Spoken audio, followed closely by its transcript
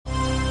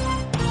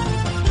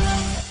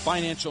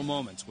Financial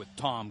Moments with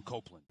Tom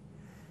Copeland.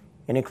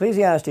 In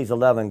Ecclesiastes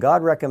 11,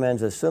 God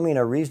recommends assuming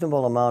a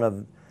reasonable amount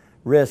of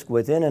risk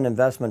within an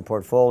investment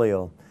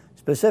portfolio.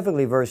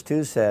 Specifically, verse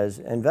 2 says,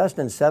 "Invest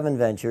in 7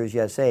 ventures,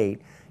 yes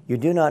 8. You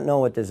do not know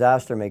what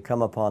disaster may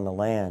come upon the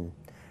land."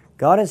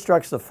 God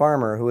instructs the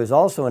farmer, who is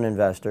also an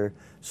investor,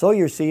 "Sow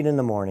your seed in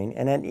the morning,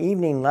 and at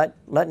evening let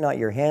not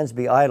your hands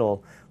be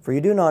idle, for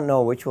you do not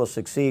know which will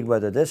succeed,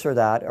 whether this or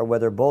that, or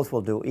whether both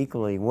will do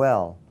equally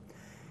well."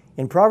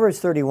 In Proverbs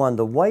 31,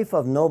 the wife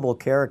of noble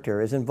character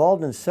is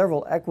involved in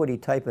several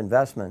equity-type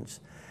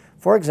investments.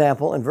 For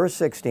example, in verse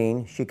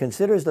 16, she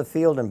considers the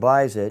field and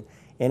buys it,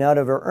 and out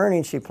of her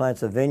earnings she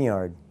plants a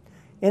vineyard.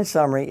 In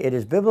summary, it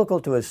is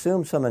biblical to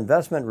assume some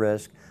investment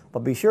risk,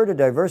 but be sure to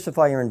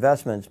diversify your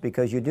investments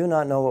because you do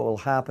not know what will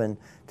happen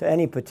to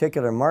any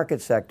particular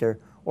market sector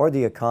or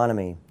the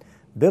economy.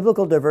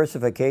 Biblical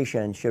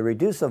diversification should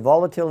reduce the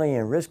volatility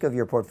and risk of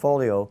your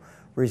portfolio,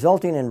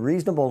 resulting in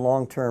reasonable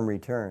long-term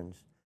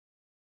returns.